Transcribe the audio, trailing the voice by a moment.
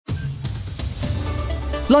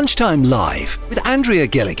Lunchtime Live with Andrea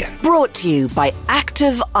Gilligan. Brought to you by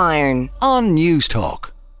Active Iron On News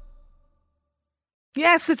Talk.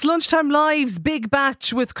 Yes, it's Lunchtime Live's Big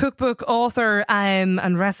Batch with cookbook author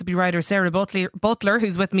and recipe writer Sarah Butler,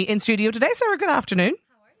 who's with me in studio today. Sarah, good afternoon.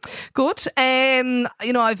 Good.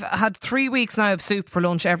 I've had 3 weeks now of soup for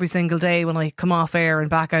lunch every single day when I come off air and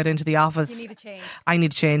back out into the office. You need a change. I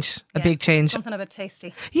need a change, a big change. Something a bit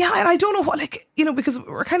tasty. Yeah, and I don't know what, because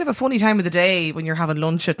we're kind of a funny time of the day when you're having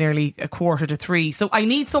lunch at nearly 2:45. So I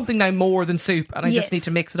need something now more than soup, and I just need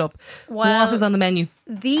to mix it up. Well, what is on the menu?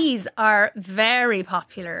 These are very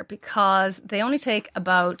popular because they only take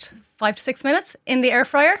about 5 to 6 minutes in the air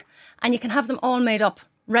fryer, and you can have them all made up,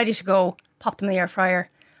 ready to go. Pop them in the air fryer.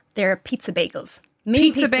 They're pizza bagels.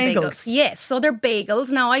 Pizza bagels. Yes, so they're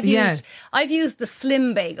bagels. Now I've used the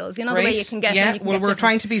slim bagels. You know the way you can get them. Yeah, we're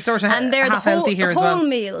trying to be sort of and they're half healthy here as well.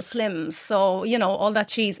 Wholemeal slims. So all that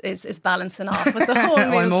cheese is balancing off with the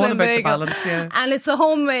wholemeal I'm all slim about bagel. the balance, yeah. And it's a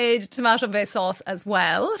homemade tomato-based sauce as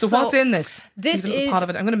well. So what's in this? This is pot of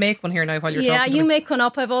it. I'm going to make one here now while you're talking. Yeah, you make one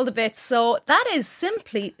up. I have all the bits. So that is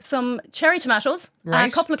simply some cherry tomatoes, a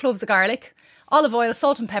couple of cloves of garlic, olive oil,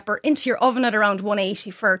 salt and pepper into your oven at around 180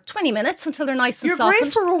 for 20 minutes until they're nice and You're softened.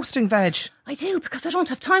 great for roasting veg. I do, because I don't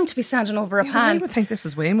have time to be standing over a pan. I would think this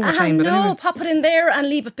is way more time. But no, anyway. pop it in there and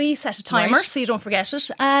leave it be, set a timer so you don't forget it.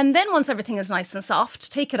 And then once everything is nice and soft,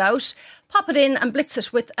 take it out, pop it in and blitz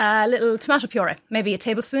it with a little tomato puree. Maybe a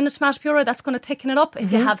tablespoon of tomato puree, that's going to thicken it up.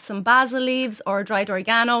 If you have some basil leaves or dried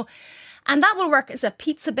oregano. And that will work as a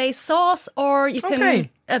pizza-based sauce, or you can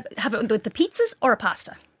have it with the pizzas or a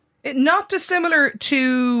pasta. Not dissimilar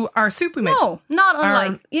to our soup we made. No, not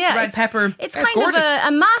unlike. Red pepper. It's kind of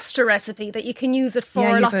a master recipe that you can use it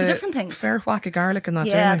for lots of different things. Fair whack of garlic in that.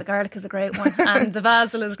 Yeah, the garlic is a great one, and the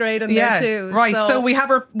basil is great in there too. Right, so we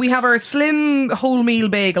have our slim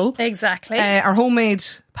wholemeal bagel. Exactly. Our homemade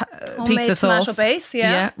pizza sauce. Tomato base.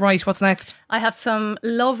 Yeah. Right. What's next? I have some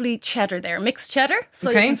lovely cheddar there, mixed cheddar.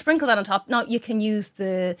 So you can sprinkle that on top. Now you can use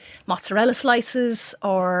the mozzarella slices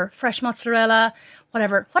or fresh mozzarella.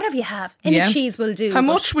 Whatever you have. Any cheese will do. How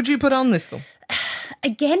much would you put on this though?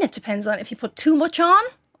 Again, it depends on if you put too much on,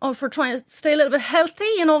 or if we're trying to stay a little bit healthy,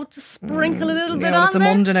 to sprinkle a little bit on. It's a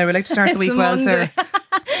Monday now. We like to start the week well, Sarah.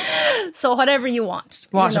 So whatever you want.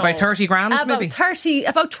 What, about 30 grams maybe?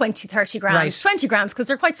 About 20, 30 grams. Right. 20 grams, because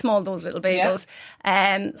they're quite small, those little bagels.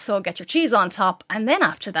 So get your cheese on top, and then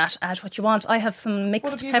after that, add what you want. I have some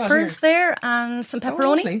mixed peppers there and some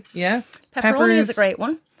pepperoni. Pepperoni is a great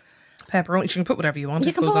one. Pepperoni, you can put whatever you want.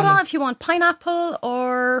 You can put it on if you want pineapple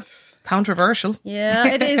or... Controversial. Yeah,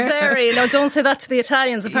 it is very. No, don't say that to the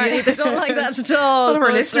Italians. Apparently, they don't like that at all. All of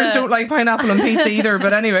our listeners don't like pineapple on pizza either.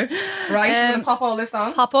 But anyway, right, we're going to pop all this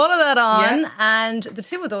on. Pop all of that on, and the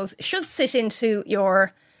two of those should sit into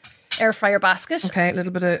your air fryer basket. Okay, a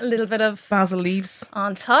little bit of basil leaves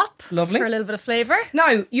on top. Lovely, for a little bit of flavour.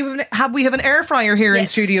 Now we have an air fryer here in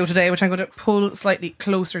studio today, which I'm going to pull slightly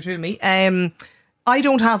closer to me. I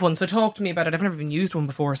don't have one, so talk to me about it. I've never even used one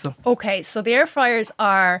before. Okay, so the air fryers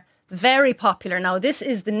are very popular. Now, this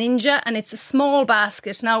is the Ninja, and it's a small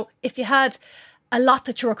basket. Now, if you had a lot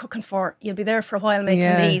that you were cooking for, you'll be there for a while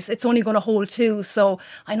making these. It's only going to hold two. So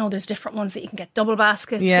I know there's different ones that you can get double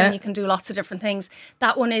baskets and you can do lots of different things.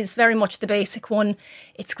 That one is very much the basic one.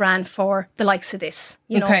 It's grand for the likes of this.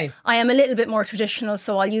 You know, I am a little bit more traditional,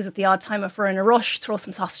 so I'll use it the odd time if we're in a rush, throw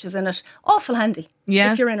some sausages in it. Awful handy.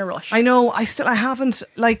 If you're in a rush. I know. I haven't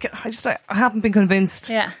been convinced.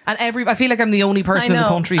 Yeah. And I feel like I'm the only person in the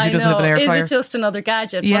country who doesn't have an air fryer. Is it just another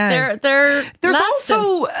gadget? Yeah. But there's lasting.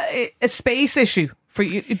 Also a space issue for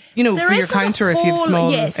you know, for your counter if you have a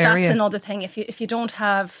small area. Yes, that's another thing. If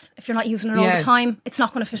you're not using it all the time, it's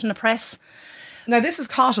not going to fit in a press. Now this is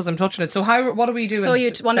hot as I'm touching it. So what are we doing? So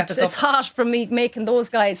it's hot from me making those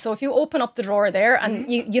guys. So if you open up the drawer there and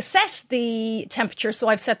you set the temperature. So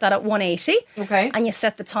I've set that at 180. Okay. And you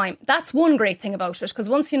set the time. That's one great thing about it, because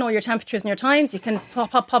once you know your temperatures and your times, you can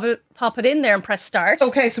pop it in there and press start.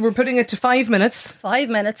 Okay, so we're putting it to 5 minutes. 5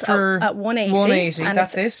 minutes at 180. 180. And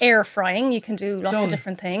that's it's it. Air frying. You can do lots of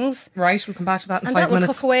different things. Right. We'll come back to that in 5 minutes. And minutes. that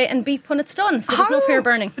will cook away and beep when it's done. So there's no fear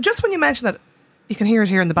burning. Just when you mention that. You can hear it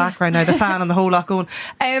here in the background now, the fan and the whole lot going.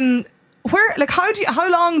 How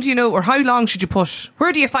long do you know, or how long should you put?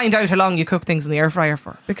 Where do you find out how long you cook things in the air fryer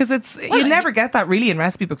for? Because you never get that really in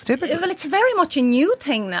recipe books typically. Well, it's very much a new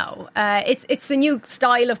thing now. It's the new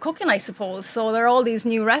style of cooking, I suppose. So there are all these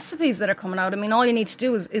new recipes that are coming out. I mean, all you need to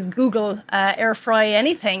do is Google air fry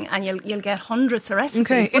anything, and you'll get hundreds of recipes.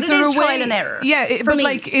 Okay, but it is trial and error. Yeah,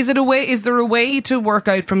 is there a way to work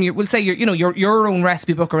out from your own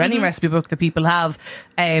recipe book or any recipe book that people have?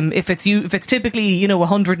 If it's typically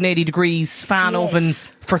 180 degrees. degrees fan Yes. oven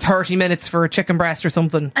for 30 minutes for a chicken breast or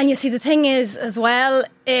something. And you see, the thing is as well,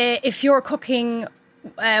 if you're cooking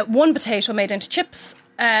one potato made into chips,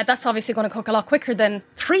 that's obviously going to cook a lot quicker than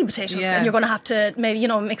 3 potatoes. Yeah. And you're going to have to maybe,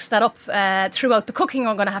 mix that up throughout the cooking.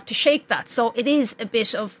 I'm going to have to shake that. So it is a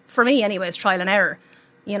bit of, for me anyways, trial and error.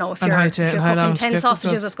 If you're cooking 10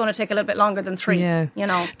 sausages, it's going to take a little bit longer than 3.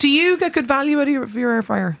 Yeah. Do you get good value out of your air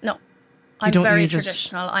fryer? No. I'm very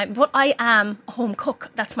traditional. But I am a home cook.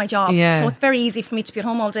 That's my job. Yeah. So it's very easy for me to be at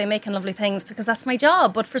home all day making lovely things because that's my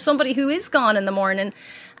job. But for somebody who is gone in the morning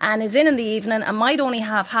and is in the evening and might only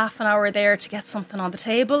have half an hour there to get something on the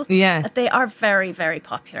table, they are very, very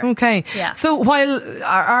popular. Okay. Yeah. So while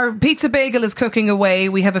our pizza bagel is cooking away,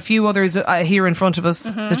 we have a few others here in front of us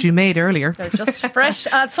that you made earlier. They're just fresh.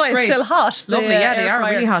 That's why it's still hot. Lovely. Yeah, they are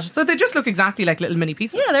really hot. So they just look exactly like little mini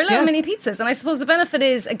pizzas. Yeah, they're little mini pizzas. And I suppose the benefit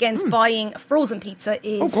is against buying a frozen pizza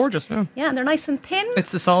is... Oh, gorgeous. Yeah, and they're nice and thin.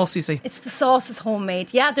 It's the sauce, you see. It's the sauce is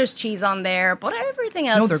homemade. Yeah, there's cheese on there, but everything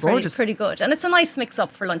else is pretty good. And it's a nice mix-up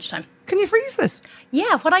for lunchtime. Can you freeze this?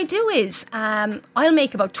 Yeah, what I do is I'll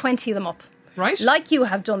make about 20 of them up. Right. Like you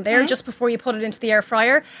have done there, just before you put it into the air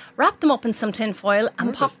fryer. Wrap them up in some tin foil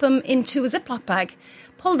and pop them into a Ziploc bag.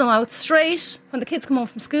 Pull them out straight when the kids come home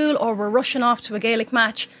from school or we're rushing off to a Gaelic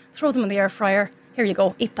match. Throw them in the air fryer. Here you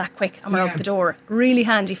go, eat that quick and we're out the door. Really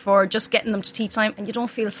handy for just getting them to tea time and you don't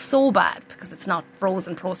feel so bad because it's not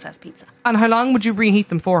frozen processed pizza. And how long would you reheat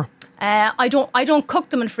them for? I don't cook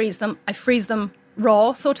them and freeze them. I freeze them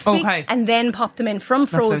raw, so to speak, and then pop them in from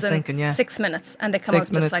frozen 6 minutes and they come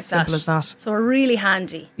out just like that. Simple as that. So really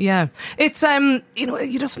handy. Yeah. It's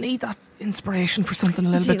you just need that inspiration for something a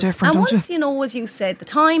little bit different, and don't once you know, as you said, the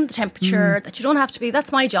time, the temperature, that you don't have to be,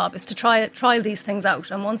 that's my job, is to try these things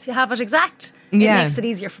out, and once you have it exact, it makes it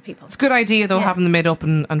easier for people. It's a good idea though, having them made up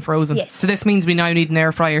and frozen. Yes. So this means we now need an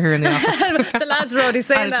air fryer here in the office. The lads are already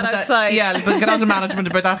saying that outside. Yeah, but get on to management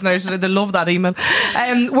about that now. They love that email.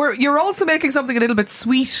 You're also making something a little bit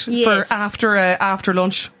sweet for after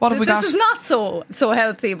lunch. What have we got? This is not so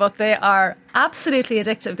healthy, but they are absolutely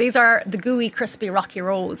addictive. These are the gooey, crispy Rocky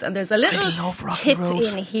Roads, and there's a little tip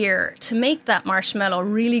in here to make that marshmallow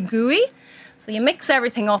really gooey. So you mix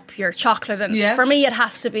everything up, your chocolate, and for me it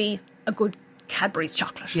has to be a good Cadbury's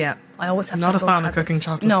chocolate. Yeah. I always have I'm to not a go fan of Cadbury's. cooking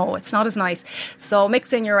chocolate. No, it's not as nice. So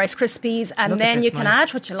mix in your Rice Krispies and then you can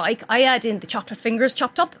add what you like. I add in the chocolate fingers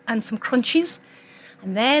chopped up and some crunchies.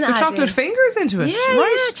 And then the chocolate fingers into it?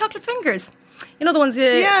 Yeah, chocolate fingers. You know the ones,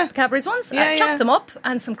 the Cadbury's ones? Chop them up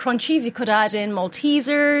and some crunchies. You could add in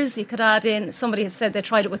Maltesers. You could add in, somebody had said they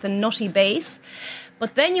tried it with a nutty base.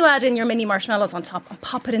 But then you add in your mini marshmallows on top and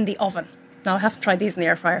pop it in the oven. Now I have to try these in the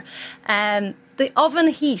air fryer. The oven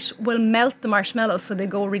heat will melt the marshmallows so they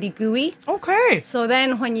go really gooey. Okay. So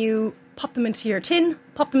then when you pop them into your tin,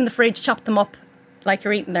 pop them in the fridge, chop them up like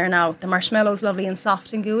you're eating there now. The marshmallow's lovely and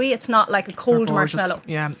soft and gooey. It's not like a cold marshmallow.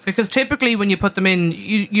 Yeah, because typically when you put them in,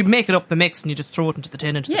 you make it up the mix and you just throw it into the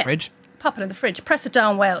tin, into the fridge. Pop it in the fridge. Press it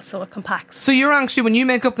down well so it compacts. So you're actually, when you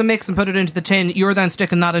make up the mix and put it into the tin, you're then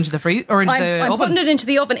sticking that into the freezer or into the oven? I'm putting it into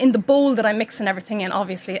the oven in the bowl that I'm mixing everything in,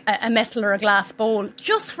 obviously, a metal or a glass bowl,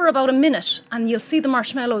 just for about a minute. And you'll see the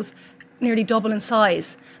marshmallows nearly double in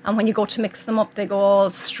size. And when you go to mix them up, they go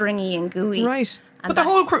all stringy and gooey. Right. But the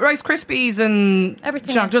whole Rice Krispies and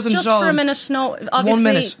everything doesn't just for a minute. No, obviously, 1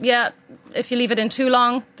 minute. Yeah. If you leave it in too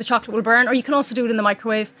long, the chocolate will burn. Or you can also do it in the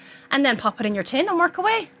microwave and then pop it in your tin and work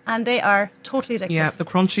away. And they are totally addictive. Yeah, the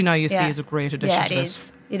crunchy now you see is a great addition to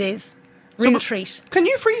this. It is. Real treat. Can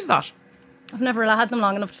you freeze that? I've never had them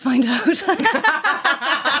long enough to find out.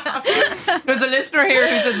 There's a listener here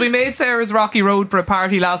who says, we made Sarah's Rocky Road for a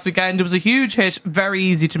party last weekend. It was a huge hit, very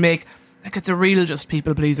easy to make. Like, it's a real just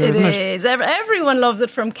people pleaser, isn't it? It is. Everyone loves it,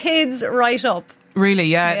 from kids right up. Really,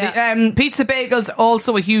 yeah. The, pizza bagels,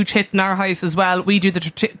 also a huge hit in our house as well. We do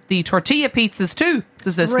the tortilla pizzas too,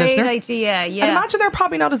 says this listener. Great idea, yeah. I imagine they're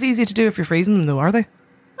probably not as easy to do if you're freezing them though, are they?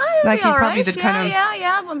 Like you probably did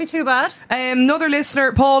yeah, won't be too bad. Another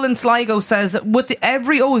listener, Paul in Sligo, says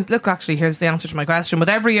actually here's the answer to my question. With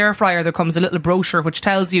every air fryer there comes a little brochure which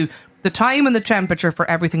tells you the time and the temperature for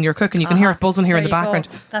everything you're cooking. You can hear it buzzing here in the background.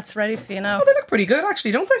 That's ready for you now. Oh, they look pretty good actually,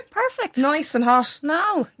 don't they? Perfect. Nice and hot.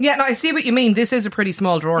 No. Yeah, no, I see what you mean. This is a pretty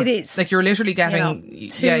small drawer. It is. Like you're literally getting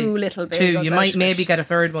two little bagels. Two. You might maybe get a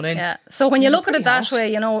third one in. Yeah. So when you look at it that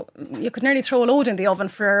way, you could nearly throw a load in the oven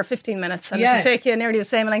for 15 minutes and it should take you nearly the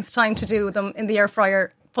same length of time to do them in the air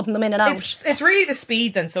fryer, putting them in and out. It's really the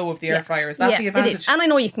speed then of the air fryer. Is that the advantage? It is. And I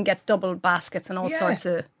know you can get double baskets and all sorts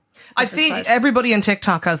of... I've seen everybody on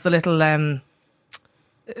TikTok has the little...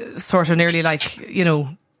 sort of nearly like,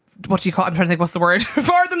 what do you call? I'm trying to think what's the word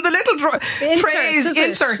for them. The little trays,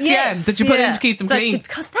 inserts, yes, that you put in to keep them clean.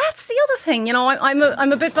 Because that's the other thing, you know.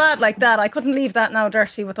 I'm a bit bad like that. I couldn't leave that now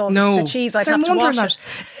dirty with all the cheese. I'd have to wash it.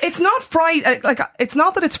 It's not fried. Like it's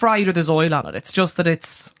not that it's fried or there's oil on it. It's just that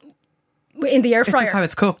it's in the air fryer. It's just how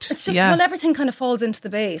it's cooked. It's just well, everything kind of falls into the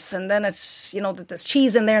base, and then it's there's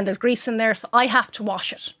cheese in there and there's grease in there, so I have to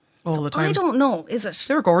wash it. All the time. I don't know, is it?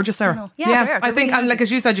 They're gorgeous, Sarah. Yeah, I think, and like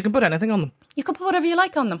as you said, you can put anything on them. You can put whatever you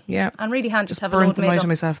like on them. Yeah. And really handy to have a burnt load them made out up. of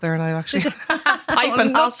myself there, and I actually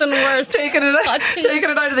piping nothing worse. Taking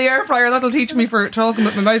it out of the air fryer. That'll teach me for talking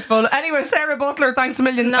with my mouth full. Anyway, Sarah Butler, thanks a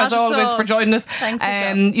million as always for joining us. Thanks.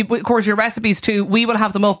 Of course, your recipes too. We will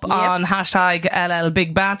have them up on hashtag LL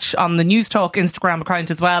Big Batch on the News Talk Instagram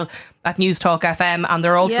account as well, at News Talk FM, and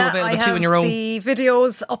they're also available too in your own. The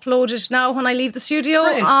videos uploaded now when I leave the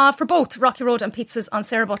studio for both Rocky Road and Pizzas on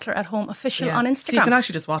Sarah Butler at Home Official on Instagram. So you can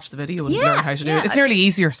actually just watch the video and learn how to do it. It's nearly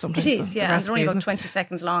easier sometimes. It is, and they're only about 20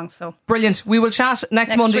 seconds long. So brilliant. We will chat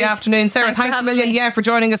next Monday week. afternoon. Sarah, thanks a million for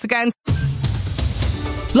joining us again.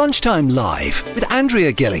 Lunchtime Live with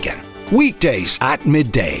Andrea Gilligan. Weekdays at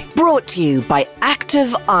midday Brought to you by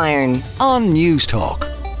Active Iron. on News Talk.